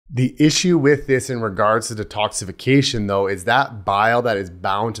The issue with this in regards to detoxification though, is that bile that is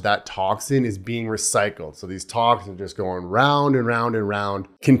bound to that toxin is being recycled. So these toxins are just going round and round and round,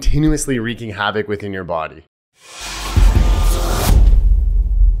 continuously wreaking havoc within your body.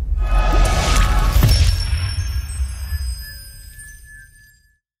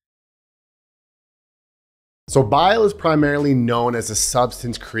 So bile is primarily known as a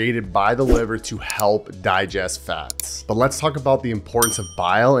substance created by the liver to help digest fats. But let's talk about the importance of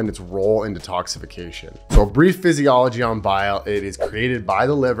bile and its role in detoxification. So a brief physiology on bile: it is created by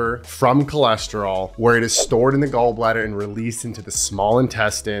the liver from cholesterol, where it is stored in the gallbladder and released into the small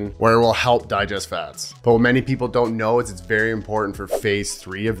intestine, where it will help digest fats. But what many people don't know is it's very important for phase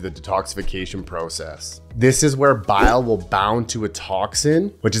 3 of the detoxification process. This is where bile will bound to a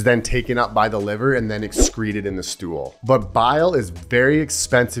toxin, which is then taken up by the liver and then excreted in the stool. But bile is very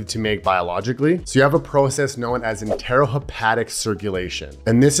expensive to make biologically, so you have a process known as enterohepatic circulation.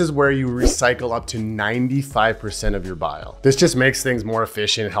 And this is where you recycle up to 95% of your bile. This just makes things more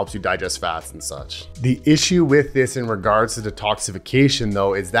efficient. It helps you digest fats and such. The issue with this in regards to detoxification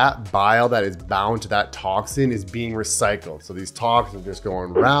though, is that bile that is bound to that toxin is being recycled. So these toxins are just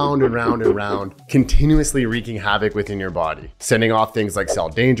going round and round and round, continuously wreaking havoc within your body, sending off things like cell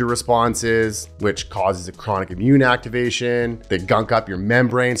danger responses, which causes a chronic immune activation. They gunk up your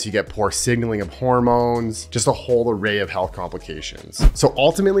membrane, so you get poor signaling of hormones, just a whole array of health complications. So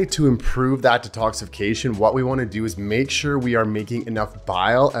ultimately, to improve that detoxification, what we want to do is make sure we are making enough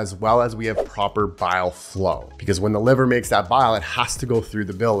bile, as well as we have proper bile flow. Because when the liver makes that bile, it has to go through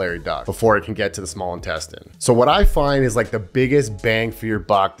the biliary duct before it can get to the small intestine. So what I find is like the biggest bang for your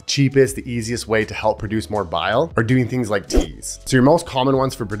buck, the cheapest, the easiest way to help produce more bile are doing things like teas. So your most common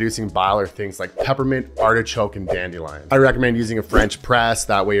ones for producing bile are things like peppermint, artichoke, and dandelion. I recommend using a French press.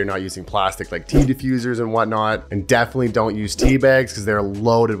 That way you're not using plastic like tea diffusers and whatnot. And definitely don't use tea bags because they're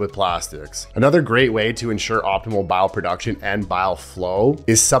loaded with plastics. Another great way to ensure optimal bile production and bile flow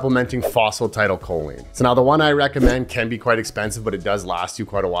is supplementing phosphatidylcholine. So now the one I recommend can be quite expensive, but it does last you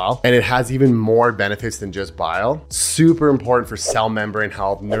quite a while. And it has even more benefits than just bile. Super important for cell membrane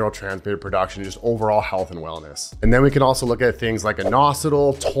health, neurotransmitter production, just overall health and wellness. And then we can also look at things like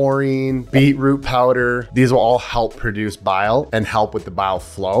inositol, taurine, beetroot powder. These will all help produce bile and help with the bile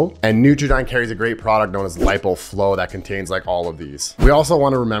flow. And Nutridyne carries a great product known as LipoFlow that contains like all of these. We also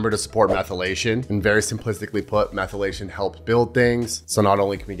want to remember to support methylation, and very simplistically put, methylation helps build things. So not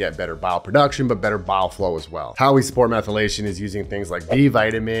only can we get better bile production, but better bile flow as well. How we support methylation is using things like B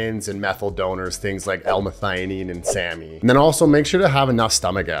vitamins and methyl donors, things like L-methionine and SAMe. And then also make sure to have enough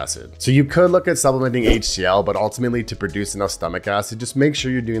stomach acid. So you could look at supplementing HCl, but ultimately to produce enough stomach acid, just make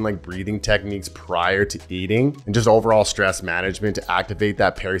sure you're doing like breathing techniques prior to eating and just overall stress management to activate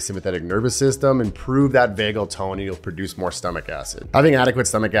that parasympathetic nervous system, improve that vagal tone, and you'll produce more stomach acid. Having adequate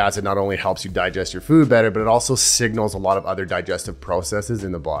stomach acid not only helps you digest your food better, but it also signals a lot of other digestive processes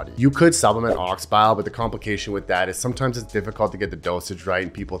in the body. You could supplement ox bile, but the complication with that is sometimes it's difficult to get the dosage right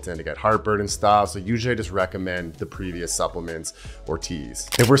and people tend to get heartburn and stuff. So usually I just recommend the previous supplements or teas.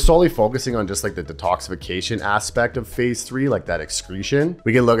 If we're solely focusing on just like the detoxification aspect of phase 3, like that excretion,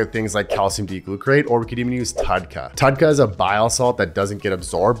 we can look at things like calcium D-glucarate, or we could even use TUDCA. TUDCA is a bile salt that doesn't get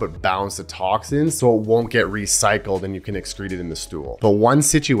absorbed but bounds to toxins, so it won't get recycled and you can excrete it in the stool. But one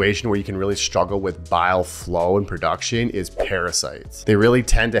situation where you can really struggle with bile flow and production is parasites. They really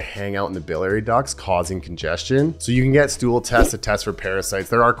tend to hang out in the biliary ducts, causing congestion. So you can get stool tests to test for parasites.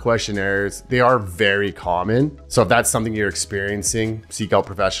 There are questionnaires. They are very common. So if that's something you're experiencing, seek out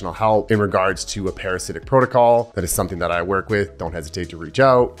professional help in regards to a parasitic protocol. That is something that I work with. Don't hesitate to reach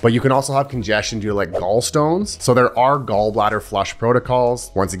out. But you can also have congestion due to like gallstones. So there are gallbladder flush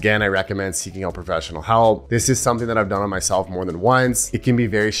protocols. Once again, I recommend seeking out professional help. This is something that I've done on myself more than once. It can be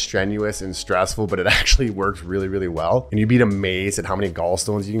very strenuous and stressful, but it actually works really, really well. And you'd be amazed at how many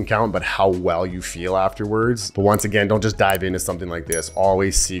gallstones you can count, but how well you feel afterwards. But once again, don't just dive into something like this.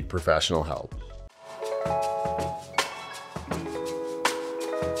 Always seek professional help.